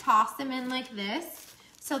just like toss them in like this,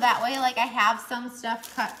 so that way like I have some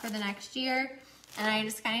stuff cut for the next year, and I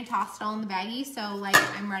just kind of toss it all in the baggie, so like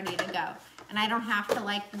I'm ready to go. And I don't have to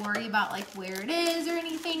like worry about like where it is or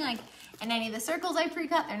anything. Like, and any of the circles I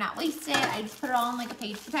pre-cut, they're not wasted. I just put it all in like a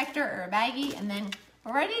page protector or a baggie, and then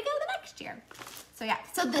we're ready to go the next year. So yeah,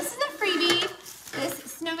 so this is a freebie.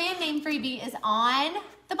 This snowman name freebie is on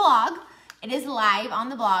the blog. It is live on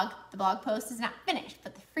the blog. The blog post is not finished,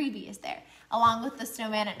 but the freebie is there, along with the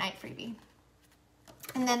snowman at night freebie.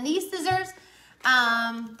 And then these scissors,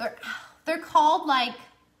 they're called like,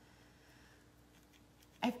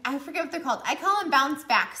 I forget what they're called. I call them bounce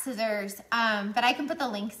back scissors, but I can put the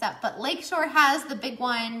links up. But Lakeshore has the big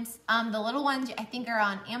ones. The little ones I think are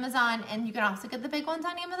on Amazon, and you can also get the big ones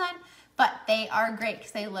on Amazon. But they are great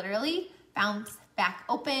because they literally bounce back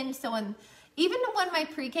open. So even when my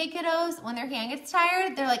pre-K kiddos, when their hand gets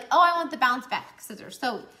tired, they're like, oh, I want the bounce back scissors.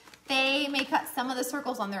 So they may cut some of the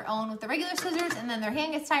circles on their own with the regular scissors, and then their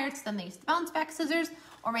hand gets tired, so then they use the bounce back scissors.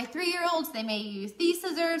 Or my 3-year-olds, they may use these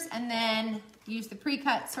scissors and then use the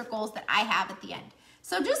pre-cut circles that I have at the end.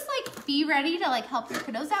 So just like be ready to like help your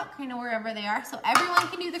kiddos out kind of wherever they are, so everyone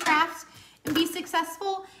can do the craft and be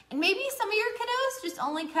successful. And maybe some of your kiddos just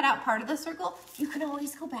only cut out part of the circle. You can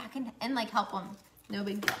always go back and like help them. No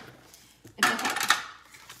big deal. It's okay.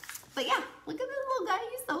 But yeah, look at this little guy.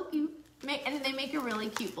 He's so cute. And they make a really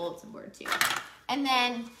cute bulletin board too. And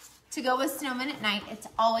then to go with snowmen at night, it's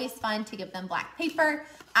always fun to give them black paper.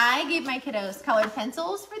 I gave my kiddos colored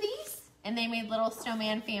pencils for these, and they made little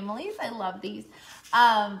snowman families. I love these.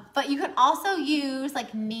 But you can also use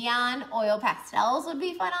like neon oil pastels would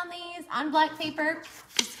be fun on these, on black paper,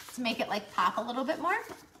 just to make it like pop a little bit more.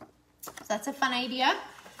 So that's a fun idea.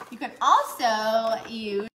 You can also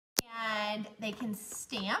use, and they can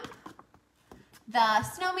stamp the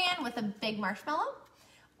snowman with a big marshmallow,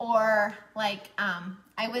 or like,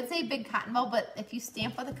 I would say big cotton ball, but if you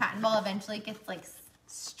stamp with a cotton ball, eventually it gets like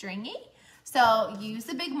stringy. So use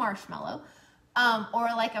a big marshmallow, or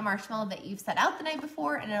like a marshmallow that you've set out the night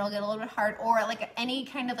before, and it'll get a little bit hard, or like any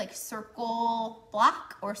kind of like circle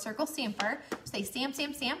block or circle stamper. So they stamp,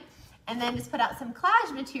 stamp, stamp, and then just put out some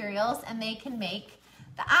collage materials, and they can make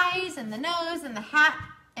the eyes and the nose and the hat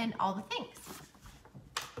and all the things.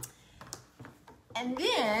 And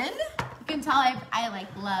then you can tell I like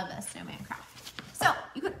love a snowman craft. So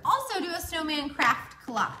you can also do a snowman craft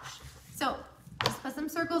collage. So just put some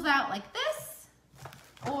circles out like this,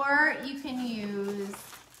 or you can use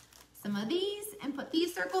some of these and put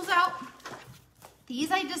these circles out.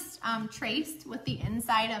 These I just traced with the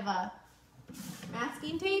inside of a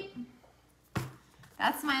masking tape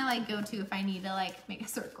That's my like go-to if I need to like make a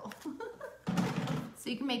circle. So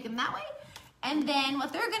you can make them that way. And then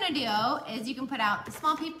what they're gonna do is you can put out the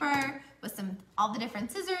small paper with all the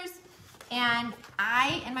different scissors. And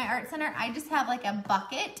in my art center, I just have like a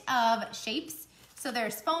bucket of shapes. So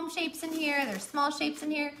there's foam shapes in here, there's small shapes in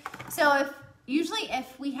here. So usually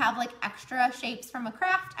if we have like extra shapes from a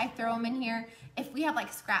craft, I throw them in here. If we have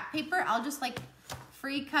like scrap paper, I'll just like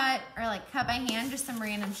free cut or like cut by hand just some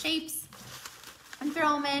random shapes and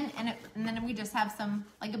throw them in, and then we just have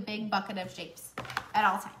like a big bucket of shapes at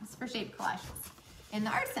all times for shape collages in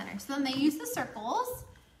the art center. So then they use the circles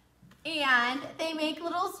and they make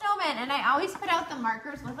little snowmen, and I always put out the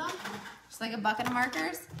markers with them, just like a bucket of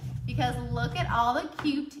markers, because look at all the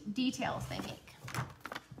cute details they make.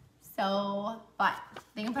 So fun.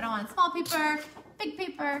 They can put them on small paper, big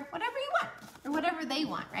paper, whatever you want, or whatever they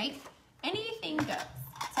want, right? Anything goes.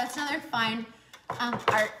 So that's another fun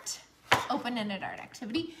open-ended art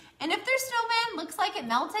activity. And if their snowman looks like it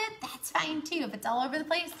melted, that's fine too. If it's all over the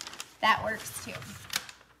place, that works too.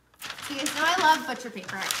 So you guys know I love butcher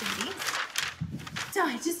paper activities. So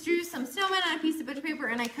I just drew some snowmen on a piece of butcher paper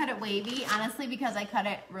and I cut it wavy, honestly, because I cut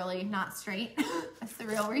it really not straight. That's the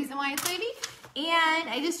real reason why it's wavy. And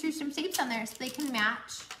I just drew some shapes on there so they can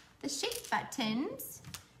match the shape buttons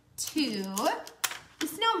to the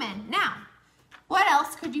snowmen. Now, what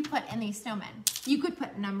else could you put in these snowmen? You could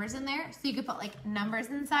put numbers in there. So you could put like numbers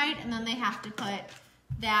inside, and then they have to put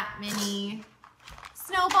that many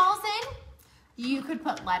snowballs in. You could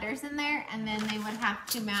put letters in there, and then they would have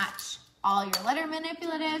to match all your letter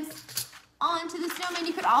manipulatives onto the snowman.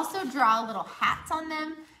 You could also draw little hats on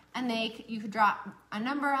them, and you could draw a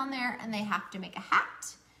number on there, and they have to make a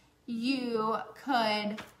hat. You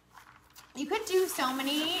could do so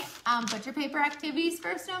many butcher paper activities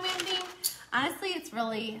for a snowman theme. Honestly, it's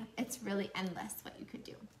really endless what you could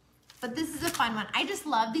do. But this is a fun one. I just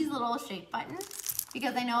love these little shape buttons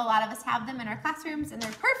because I know a lot of us have them in our classrooms and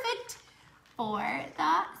they're perfect for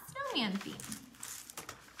the snowman theme.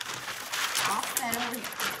 All set over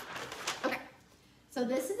here. Okay, so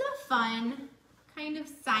this is a fun kind of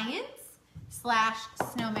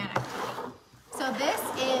science/snowman activity. So this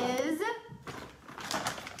is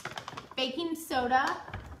baking soda,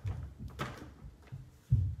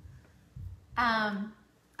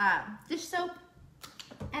 dish soap,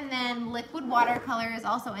 and then liquid watercolor is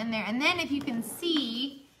also in there. And then if you can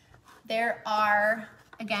see, there are,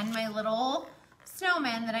 again, my little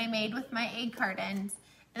snowmen that I made with my egg cartons.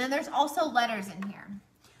 And then there's also letters in here.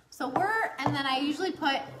 So and then I usually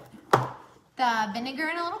put the vinegar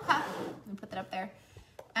in a little cup. Let me put that up there.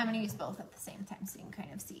 I'm gonna use both at the same time so you can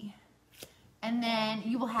kind of see. And then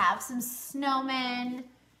you will have some snowman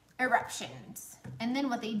eruptions. And then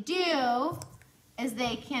what they do is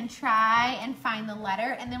they can try and find the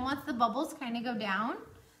letter, and then once the bubbles kind of go down,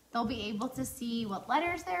 they'll be able to see what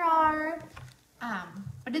letters there are.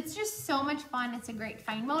 But it's just so much fun. It's a great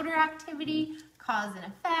fine motor activity, cause and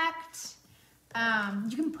effect.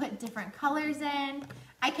 You can put different colors in.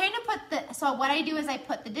 I kind of so what I do is I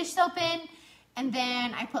put the dish soap in, and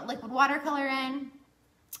then I put liquid watercolor in,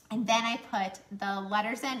 and then I put the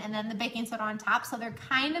letters in, and then the baking soda on top. So they're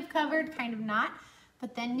kind of covered, kind of not.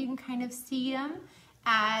 But then you can kind of see them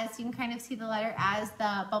you can kind of see the letter as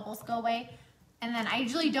the bubbles go away. And then I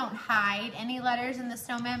usually don't hide any letters in the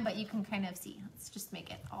snowman, but you can kind of see. Let's just make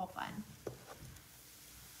it all fun.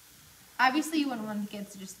 Obviously you wouldn't want the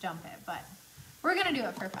kids to just dump it, but we're gonna do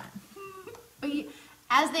it for fun. But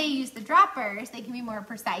as they use the droppers, they can be more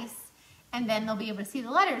precise, and then they'll be able to see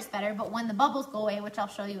the letters better. But when the bubbles go away, which I'll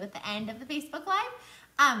show you at the end of the Facebook Live,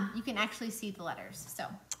 you can actually see the letters. So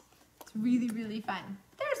it's really, really fun.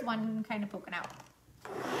 There's one kind of poking out.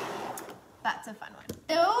 That's a fun one.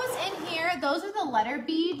 Those in here, those are the letter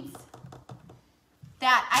beads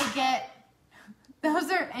that I get. Those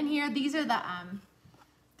are in here. These are the,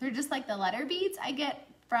 they're just like the letter beads I get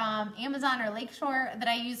from Amazon or Lakeshore that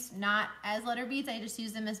I use not as letter beads. I just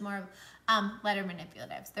use them as more of letter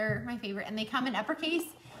manipulatives. They're my favorite, and they come in uppercase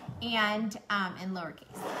and in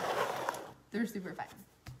lowercase. They're super fun.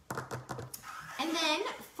 And then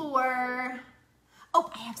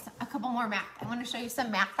I have a couple more math. I want to show you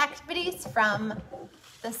some math activities from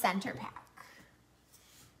the center pack.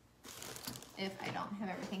 If I don't have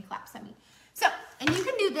everything collapsed on me. So, and you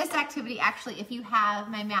can do this activity actually if you have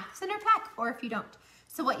my math center pack or if you don't.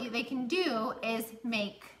 So what they can do is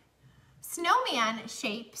make snowman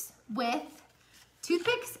shapes with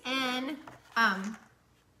toothpicks and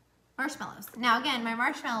marshmallows. Now again, my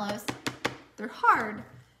marshmallows, they're hard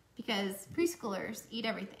because preschoolers eat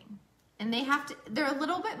everything. And they're a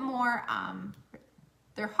little bit more,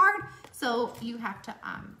 they're hard, so you have to,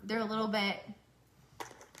 they're a little bit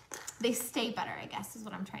they stay better, I guess is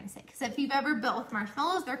what I'm trying to say. Because if you've ever built with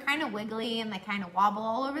marshmallows, they're kind of wiggly and they kind of wobble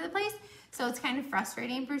all over the place. So it's kind of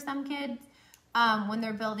frustrating for some kids when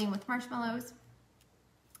they're building with marshmallows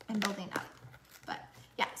and building up. But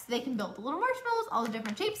yeah, so they can build the little marshmallows, all the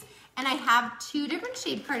different shapes. And I have 2 different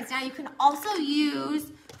shape cards. Now you can also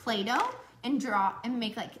use Play-Doh and draw and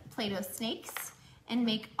make like Play-Doh snakes and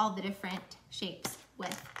make all the different shapes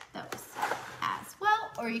with those as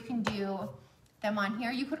well. Or you can do them on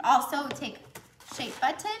here. You could also take shape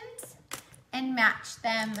buttons and match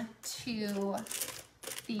them to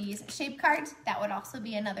these shape cards. That would also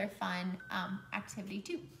be another fun activity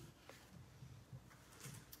too.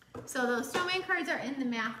 So those snowman cards are in the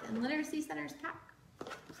Math and Literacy Centers pack.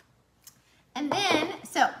 And then,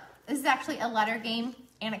 so this is actually a letter game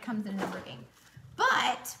and it comes in a number game.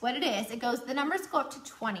 But what it is, the numbers go up to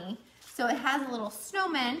 20. So it has a little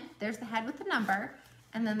snowman, there's the head with the number,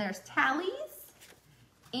 and then there's tallies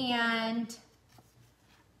and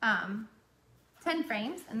 10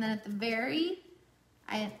 frames. And then at the very,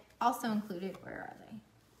 I also included, where are they?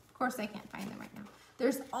 Of course I can't find them right now.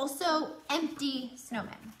 There's also empty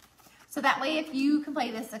snowmen. So that way if you can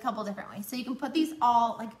play this a couple different ways. So you can put these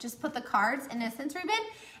all, like just put the cards in a sensory bin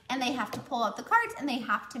and they have to pull out the cards and they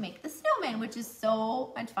have to make the snowman, which is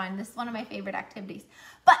so much fun. This is one of my favorite activities.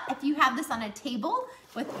 But if you have this on a table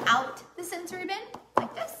without the sensory bin,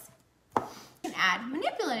 like this, you can add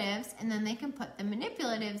manipulatives and then they can put the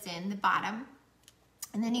manipulatives in the bottom.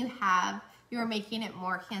 And then you're making it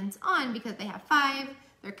more hands-on because they have 5,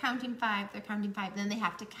 they're counting 5, then they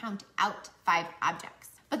have to count out 5 objects.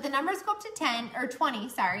 But the numbers go up to 10 or 20,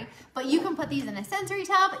 sorry. But you can put these in a sensory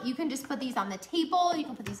tub. You can just put these on the table. You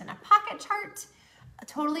can put these in a pocket chart.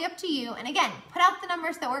 Totally up to you. And again, put out the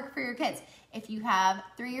numbers that work for your kids. If you have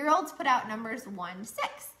 3-year-olds, put out numbers 1 to 6.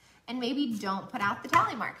 And maybe don't put out the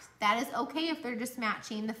tally marks. That is okay if they're just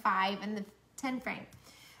matching the 5 and the 10 frame.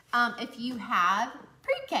 If you have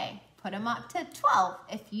pre-K, put them up to 12.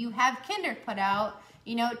 If you have kinder, put out,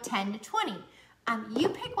 10 to 20. You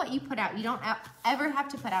pick what you put out. You don't ever have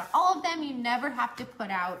to put out all of them. You never have to put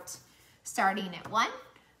out starting at 1.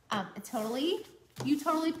 You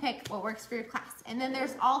totally pick what works for your class. And then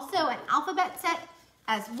there's also an alphabet set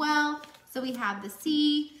as well. So we have the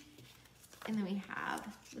C, and then we have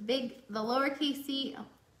the lowercase c,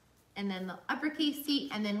 and then the uppercase C,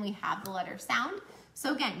 and then we have the letter sound.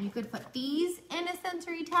 So again, you could put these in a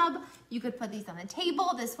sensory tub. You could put these on the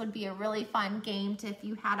table. This would be a really fun game if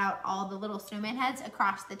you had out all the little snowman heads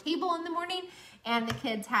across the table in the morning and the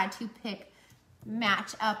kids had to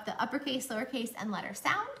match up the uppercase, lowercase, and letter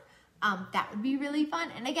sound. That would be really fun.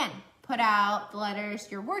 And again, put out the letters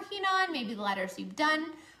you're working on, maybe the letters you've done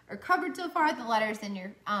or covered so far, the letters in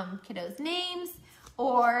your kiddos' names,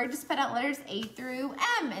 or just put out letters A through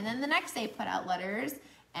M. And then the next day, put out letters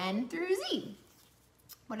N through Z.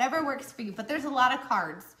 Whatever works for you, but there's a lot of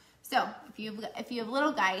cards. So if you have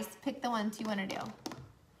little guys, pick the ones you want to do.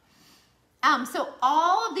 So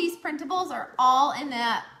all of these printables are all in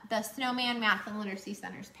the Snowman Math and Literacy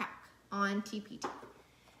Centers pack on TPT.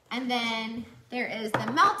 And then there is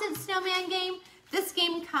the Melted Snowman game. This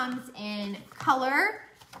game comes in color,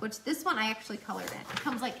 which this one I actually colored in. It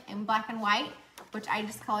comes like in black and white, which I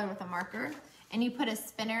just color with a marker. And you put a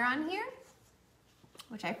spinner on here,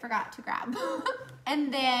 which I forgot to grab.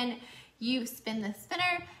 And then you spin the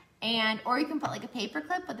spinner, or you can put like a paper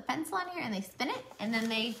clip with a pencil on here and they spin it, and then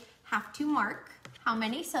they have to mark how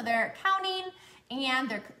many. So they're counting and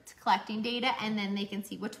they're collecting data, and then they can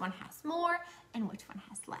see which one has more and which one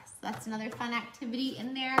has less. So that's another fun activity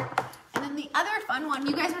in there. And then the other fun one,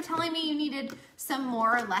 you guys were telling me you needed some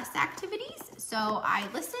more or less activities. So I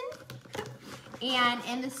listened, and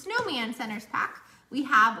in the Snowman Centers pack, we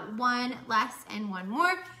have 1 less and 1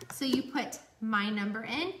 more. So you put my number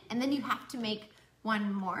in, and then you have to make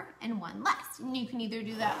 1 more and 1 less. And you can either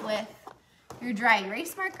do that with your dry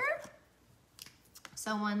erase marker.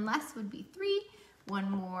 So 1 less would be 3, 1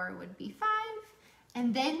 more would be 5,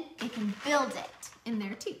 and then they can build it in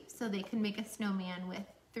there too. So they can make a snowman with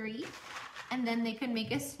 3, and then they can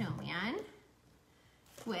make a snowman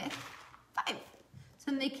with 5.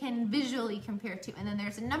 So they can visually compare to. And then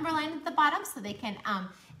there's a number line at the bottom so they can,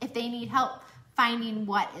 if they need help finding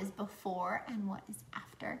what is before and what is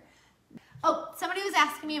after. Oh, somebody was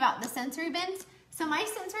asking me about the sensory bins. So my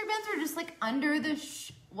sensory bins are just like under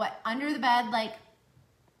the bed,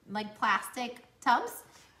 like plastic tubs.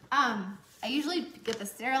 I usually get the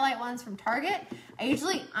Sterilite ones from Target. I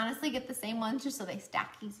usually honestly get the same ones just so they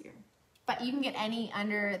stack easier. But you can get any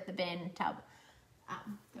under the bin tub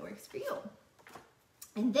that works for you.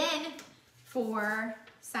 And then for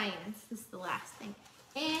science, this is the last thing.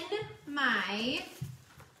 In my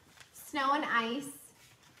Snow and Ice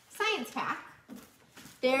Science Pack,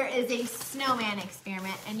 there is a snowman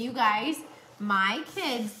experiment. And you guys, my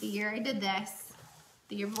kids, the year I did this,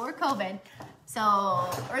 the year before COVID,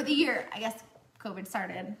 or the year, I guess COVID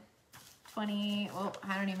started, I don't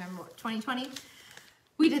even remember, 2020.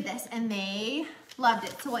 We did this and they loved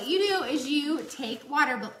it. So what you do is you take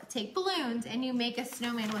balloons and you make a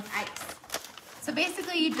snowman with ice. So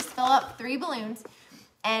basically you just fill up 3 balloons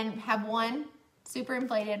and have one super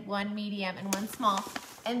inflated, one medium, and one small.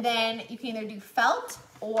 And then you can either do felt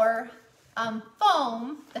or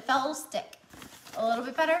foam. The felt will stick a little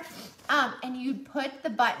bit better. And you put the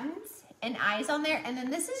buttons and eyes on there. And then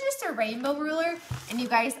this is just a rainbow ruler. And you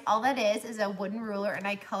guys, all that is a wooden ruler. And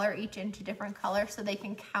I color each inch a different color so they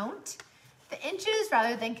can count the inches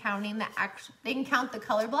rather than counting they can count the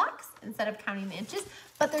color blocks instead of counting the inches.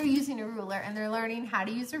 But they're using a ruler and they're learning how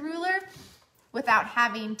to use a ruler without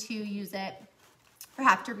having to use it or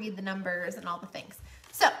have to read the numbers and all the things.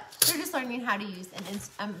 So they're just learning how to use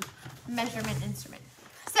a measurement instrument.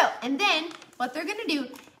 So, and then what they're gonna do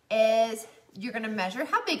is you're gonna measure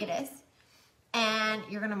how big it is and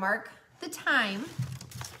you're gonna mark the time,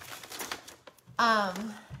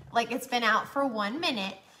 like it's been out for 1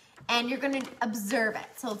 minute, and you're gonna observe it.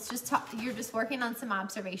 So it's just, you're just working on some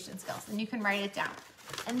observation skills and you can write it down.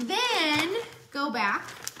 And then go back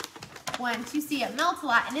once you see it melt a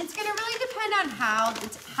lot, and it's gonna really depend on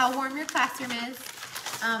how warm your classroom is,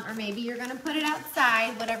 or maybe you're gonna put it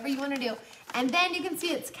outside, whatever you wanna do. And then you can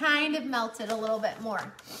see it's kind of melted a little bit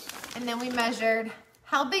more. And then we measured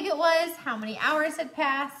how big it was, how many hours had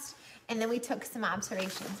passed, and then we took some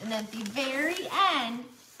observations. And at the very end,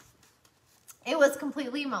 it was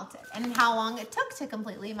completely melted, and how long it took to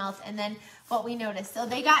completely melt, and then what we noticed. So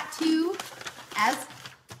they got to, as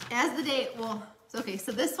the day, okay,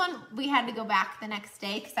 so this one, we had to go back the next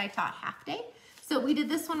day because I taught half day. So we did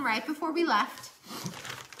this one right before we left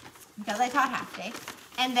because I taught half day.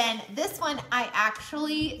 And then this one, I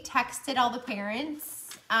actually texted all the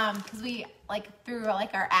parents because we, through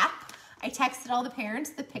our app, I texted all the parents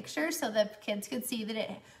the picture so the kids could see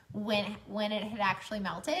that when it had actually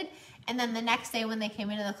melted. And then the next day when they came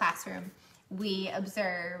into the classroom, we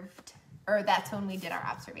observed, or that's when we did our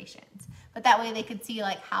observations. But that way they could see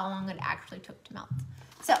how long it actually took to melt.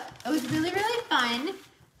 So it was really, really fun.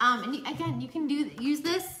 And again, you can use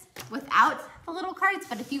this without the little cards,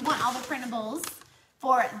 but if you want all the printables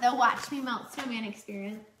for the Watch Me Melt Snowman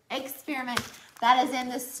experiment, that is in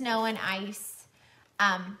the Snow and Ice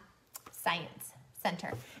Science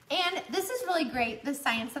Center. And this is really great, the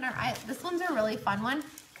Science Center. This one's a really fun one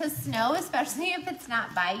because snow, especially if it's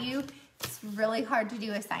not by you, it's really hard to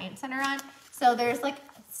do a Science Center on. So there's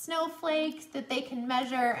snowflakes that they can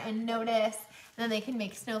measure and notice, and then they can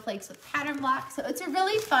make snowflakes with pattern blocks. So it's a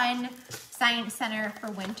really fun Science Center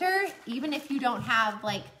for winter, even if you don't have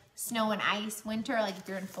snow and ice winter, if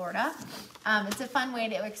you're in Florida. It's a fun way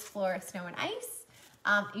to explore snow and ice,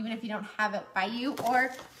 even if you don't have it by you,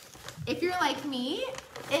 or if you're like me,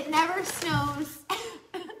 it never snows.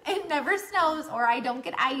 It never snows, or I don't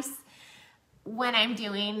get ice when I'm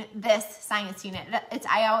doing this science unit.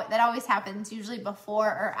 That always happens usually before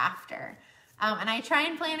or after. And I try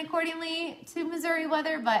and plan accordingly to Missouri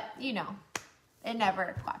weather, but it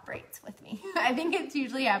never cooperates with me. I think it's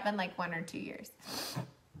usually happened 1 or 2 years.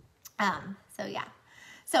 So yeah.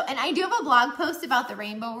 So, and I do have a blog post about the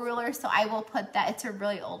rainbow ruler, so I will put that. It's a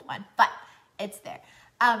really old one, but it's there.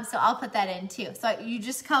 So I'll put that in too. So you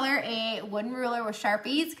just color a wooden ruler with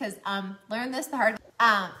Sharpies, because learn this the hard way.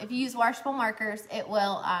 If you use washable markers, it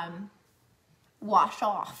will wash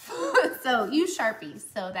off. So use Sharpies,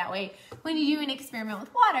 so that way when you do an experiment with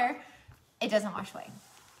water, it doesn't wash away.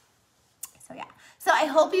 So yeah. So I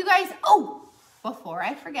hope you guys, before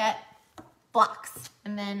I forget, blocks,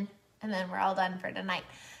 and then we're all done for tonight.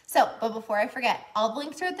 So, but before I forget, all the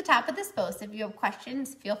links are at the top of this post. If you have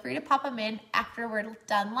questions, feel free to pop them in after we're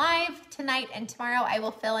done live tonight, and tomorrow I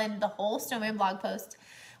will fill in the whole snowman blog post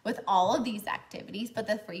with all of these activities, but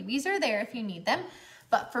the freebies are there if you need them.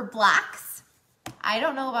 But for blocks, I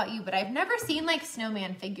don't know about you, but I've never seen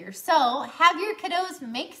snowman figures. So have your kiddos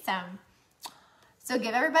make some. So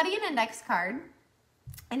give everybody an index card.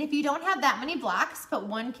 And if you don't have that many blocks, put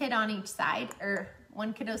one kid on each side, or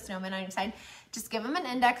one kiddo snowman on each side. Just give them an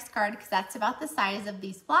index card because that's about the size of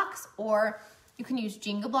these blocks, or you can use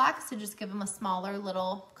Jenga blocks, so just give them a smaller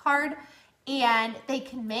little card, and they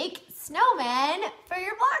can make snowmen for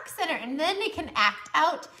your block center, and then they can act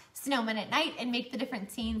out snowmen at night and make the different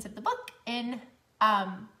scenes of the book in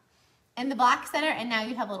the block center, and now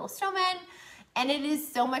you have little snowmen, and it is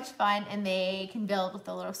so much fun, and they can build with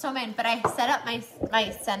the little snowman. But I set up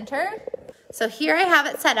my center So here I have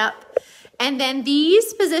it set up. And then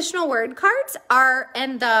these positional word cards are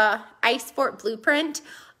in the Ice Fort Blueprint,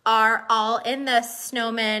 are all in the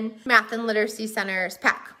Snowmen Math and Literacy Center's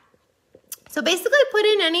pack. So basically put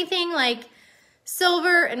in anything like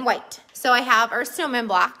silver and white. So I have our snowman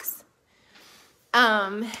blocks.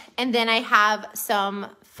 And then I have some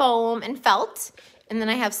foam and felt. And then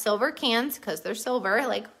I have silver cans because they're silver,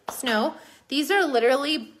 like snow. These are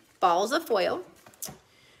literally balls of foil.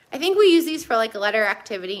 I think we use these for like a letter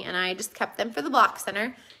activity, and I just kept them for the block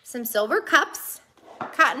center. Some silver cups,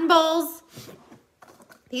 cotton bowls.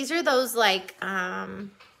 These are those like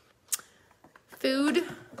food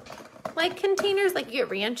like containers like you get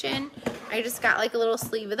ranch in. I just got like a little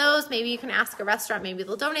sleeve of those. Maybe you can ask a restaurant, maybe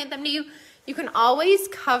they'll donate them to you. You can always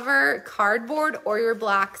cover cardboard or your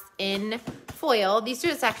blocks in foil. These are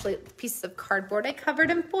just actually pieces of cardboard I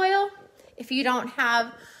covered in foil. If you don't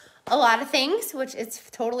have a lot of things, which is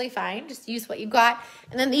totally fine, just use what you got.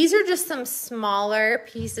 And then these are just some smaller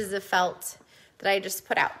pieces of felt that I just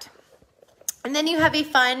put out. And then you have a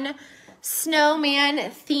fun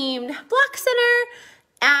snowman-themed block center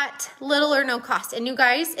at little or no cost. And you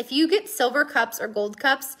guys, if you get silver cups or gold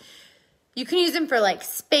cups, you can use them for like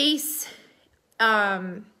space,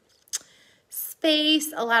 a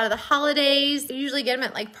lot of the holidays. You usually get them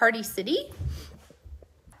at like Party City.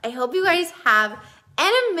 I hope you guys have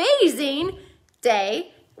an amazing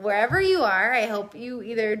day wherever you are. I hope you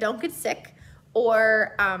either don't get sick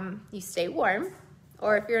or you stay warm.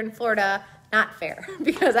 Or if you're in Florida, not fair,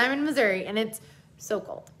 because I'm in Missouri and it's so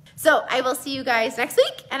cold. So I will see you guys next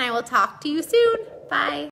week, and I will talk to you soon. Bye.